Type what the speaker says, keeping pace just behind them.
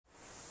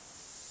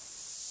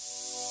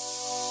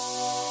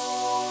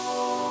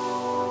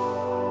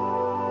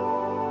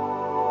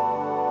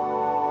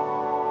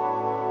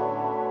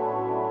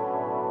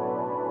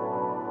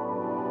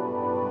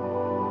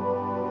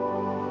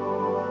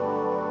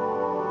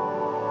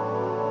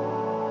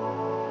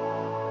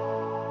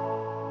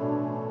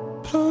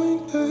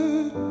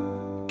that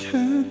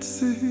can't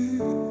see.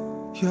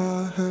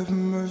 Yah, have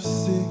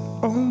mercy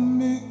on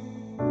me.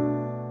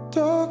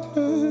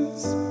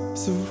 Darkness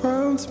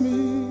surrounds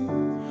me,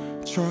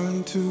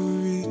 trying to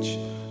reach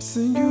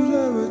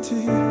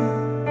singularity.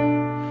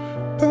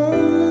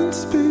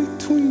 Balance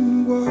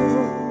between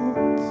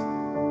worlds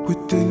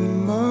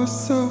within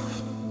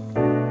myself.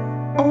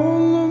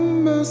 All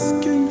I'm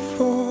asking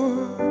for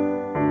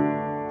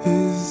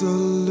is a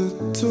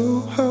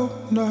little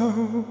help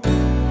now.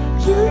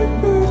 Lead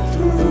me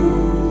through,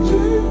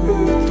 lead me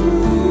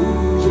through,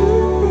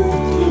 lead me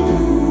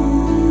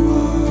through,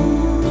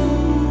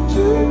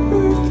 lead me